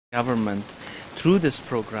Government through this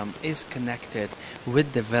program is connected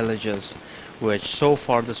with the villages, which so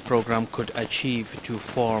far this program could achieve to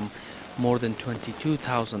form more than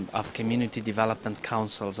 22,000 of community development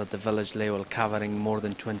councils at the village level, covering more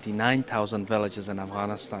than 29,000 villages in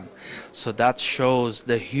Afghanistan. So that shows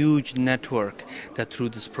the huge network that through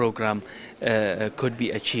this program could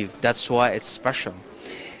be achieved. That's why it's special.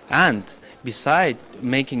 And beside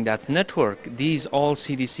making that network, these all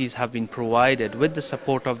CDCs have been provided with the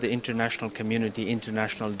support of the international community,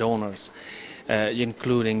 international donors,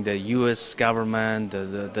 including the US government,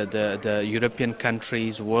 the European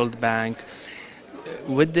countries, World Bank.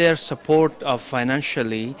 With their support of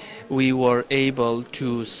financially, we were able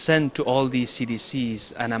to send to all these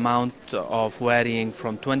CDCs an amount of varying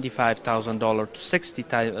from $25,000 to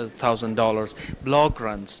 $60,000 block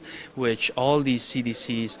grants, which all these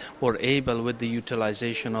CDCs were able, with the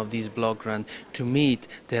utilization of these block grants, to meet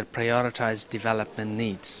their prioritized development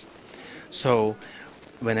needs. So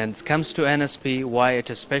when it comes to NSP, why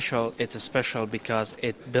it is special? It is special because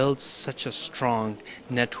it builds such a strong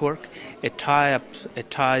network. It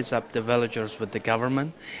ties up the villagers with the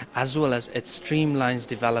government, as well as it streamlines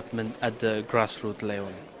development at the grassroots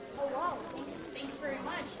level. Oh wow, thanks very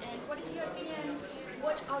much. And what is your opinion?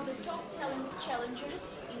 What are the top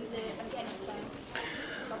challenges in the Afghanistan?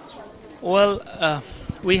 Top challenges? Well,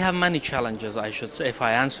 we have many challenges, I should say, if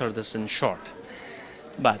I answer this in short.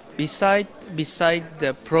 But beside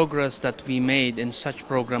the progress that we made in such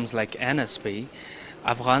programs like NSP,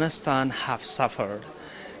 Afghanistan have suffered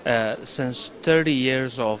since 30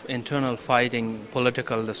 years of internal fighting,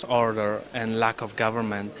 political disorder, and lack of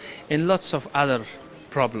government, and lots of other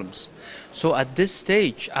problems. So at this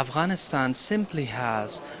stage, Afghanistan simply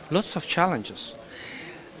has lots of challenges.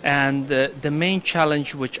 And the main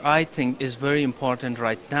challenge, which I think is very important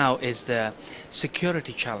right now, is the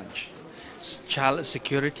security challenge.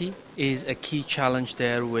 Security is a key challenge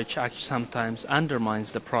there, which actually sometimes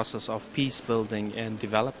undermines the process of peace building and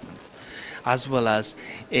development, as well as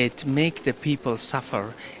it make the people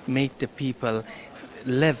suffer, make the people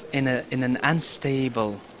live in an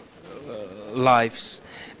unstable lives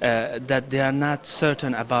that they are not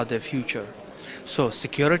certain about their future. So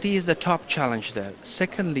security is the top challenge there.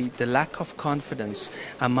 Secondly, the lack of confidence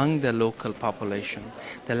among the local population,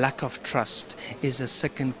 the lack of trust is the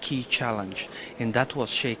second key challenge, and that was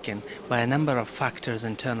shaken by a number of factors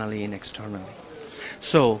internally and externally.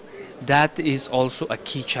 So that is also a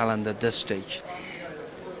key challenge at this stage.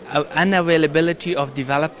 Unavailability of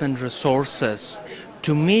development resources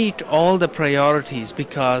to meet all the priorities,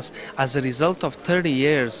 because as a result of 30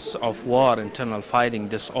 years of war, internal fighting,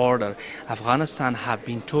 disorder, Afghanistan had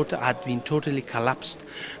been totally collapsed.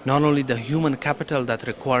 Not only the human capital that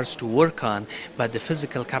requires to work on, but the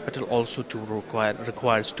physical capital also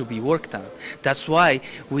requires to be worked on. That's why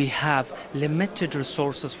we have limited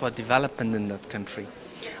resources for development in that country.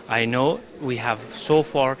 I know we have so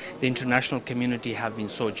far, the international community have been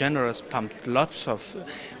so generous, pumped lots of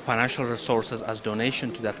financial resources as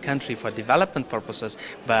donation to that country for development purposes,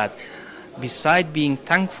 but beside being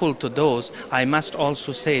thankful to those, I must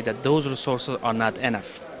also say that those resources are not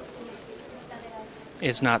enough.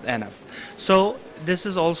 It's not enough. So this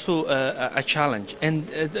is also a challenge. And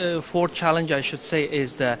the fourth challenge, I should say,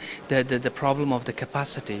 is the problem of the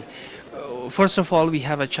capacity. First of all, we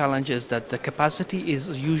have a challenge is that the capacity is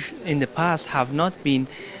in the past have not been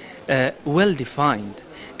well defined.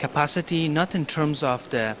 Capacity not in terms of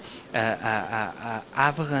the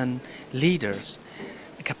Afghan leaders,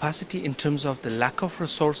 capacity in terms of the lack of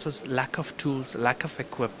resources, lack of tools, lack of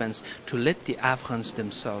equipments to let the Afghans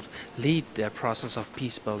themselves lead their process of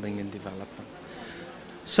peace building and development.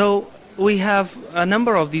 So we have a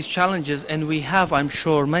number of these challenges, and we have, I'm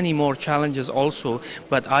sure, many more challenges also,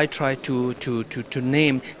 but I try to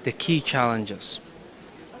name the key challenges.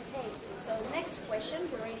 Okay, so next question,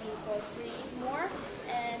 we're ready for 3 more.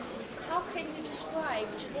 And how can you describe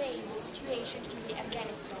today the situation in the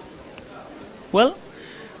Afghanistan? Well,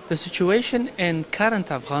 the situation in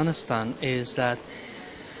current Afghanistan is that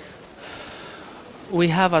we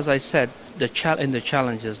have, as I said, in the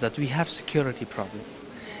challenges that we have security problem.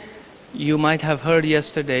 You might have heard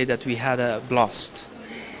yesterday that we had a blast.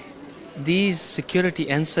 These security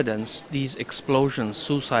incidents, these explosions,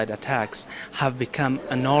 suicide attacks have become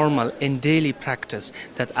a normal and daily practice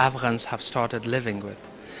that Afghans have started living with.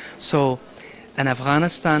 So an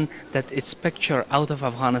Afghanistan, that its picture out of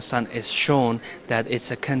Afghanistan is shown that it's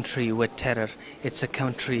a country with terror, it's a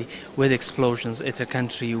country with explosions, it's a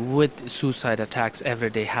country with suicide attacks every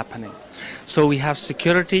day happening. So we have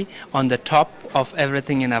security on the top of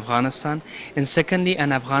everything in Afghanistan, and secondly,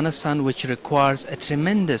 an Afghanistan which requires a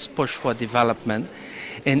tremendous push for development,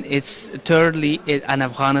 and it's thirdly an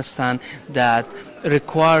Afghanistan that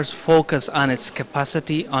requires focus on its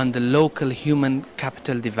capacity on the local human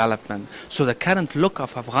capital development. So the current look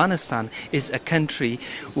of Afghanistan is a country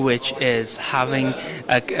which is having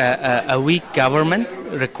a weak government,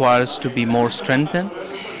 requires to be more strengthened.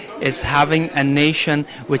 It's having a nation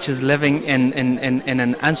which is living in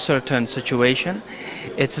an uncertain situation.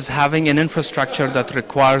 It is having an infrastructure that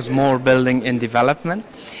requires more building and development.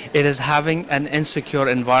 It is having an insecure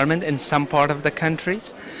environment in some part of the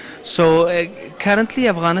countries. So currently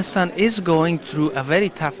Afghanistan is going through a very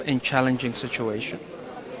tough and challenging situation.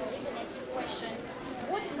 The next question,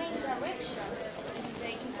 what main directions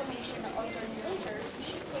the information organizers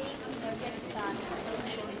should take in Afghanistan for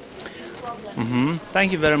solution these problems?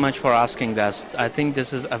 Thank you very much for asking that. I think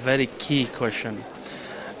this is a very key question.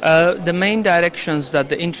 The main directions that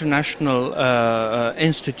the international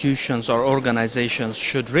institutions or organizations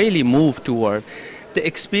should really move toward, the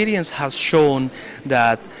experience has shown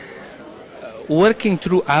that working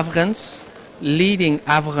through Afghans, leading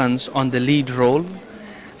Afghans on the lead role,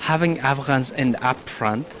 having Afghans in the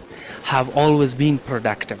upfront, have always been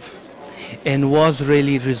productive and was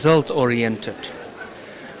really result oriented.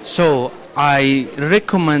 So I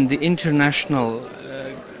recommend the international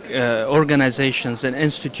organizations and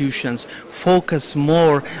institutions focus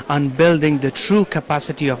more on building the true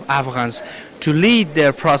capacity of Afghans to lead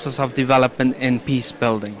their process of development and peace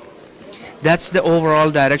building. That's the overall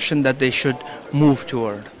direction that they should move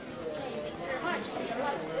toward. Thank you very much. And the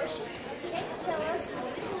last question, can you tell us a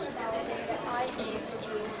little about the ISAF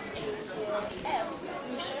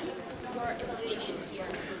mission, your evaluation here?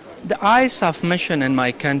 The ISAF mission in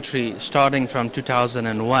my country, starting from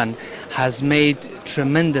 2001, has made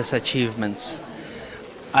tremendous achievements.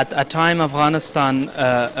 At a time Afghanistan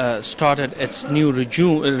started its new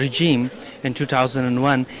regime in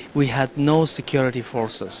 2001, we had no security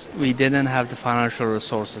forces. We didn't have the financial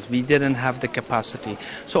resources. We didn't have the capacity.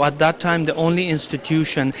 So at that time, the only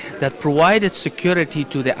institution that provided security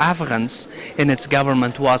to the Afghans in its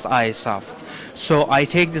government was ISAF. So I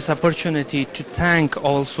take this opportunity to thank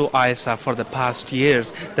also ISAF for the past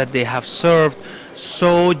years that they have served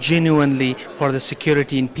so genuinely for the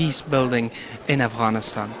security and peace building in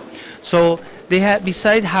Afghanistan. So they have,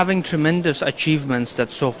 beside having tremendous achievements that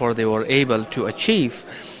so far they were able to achieve,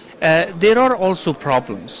 there are also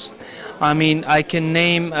problems. I mean, I can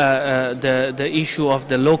name the issue of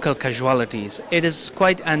the local casualties. It is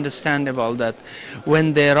quite understandable that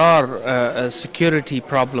when there are a security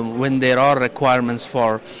problem, when there are requirements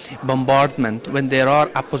for bombardment, when there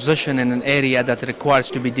are opposition in an area that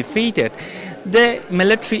requires to be defeated, the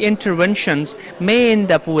military interventions may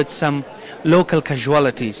end up with some local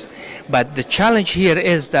casualties. But the challenge here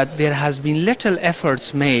is that there has been little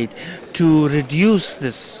efforts made to reduce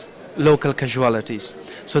this local casualties.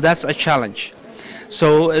 So that's a challenge.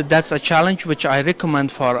 So that's a challenge which I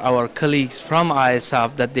recommend for our colleagues from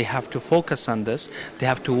ISAF, that they have to focus on this. They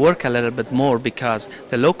have to work a little bit more, because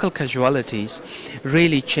the local casualties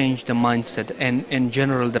really change the mindset and in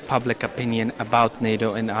general the public opinion about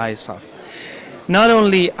NATO and ISAF. Not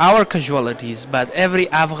only our casualties, but every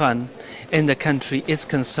Afghan in the country is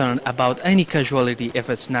concerned about any casualty, if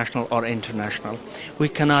it's national or international. We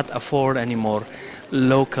cannot afford anymore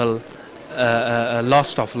local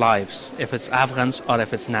loss of lives, if it's Afghans or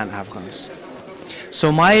if it's non-Afghans. So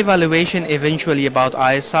my evaluation eventually about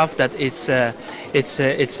ISAF, that it's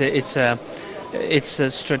a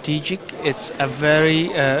strategic, it's a very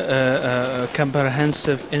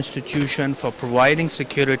comprehensive institution for providing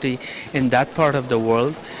security in that part of the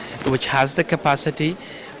world, which has the capacity,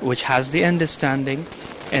 which has the understanding,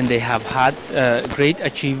 and they have had great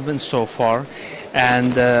achievements so far.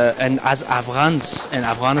 And as Afghans in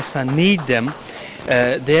Afghanistan need them,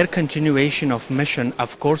 their continuation of mission,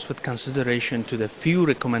 of course with consideration to the few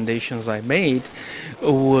recommendations I made,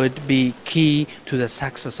 would be key to the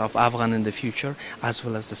success of Afghan in the future, as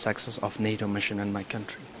well as the success of NATO mission in my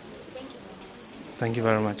country. Thank you. Thank you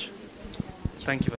very much. Thank you.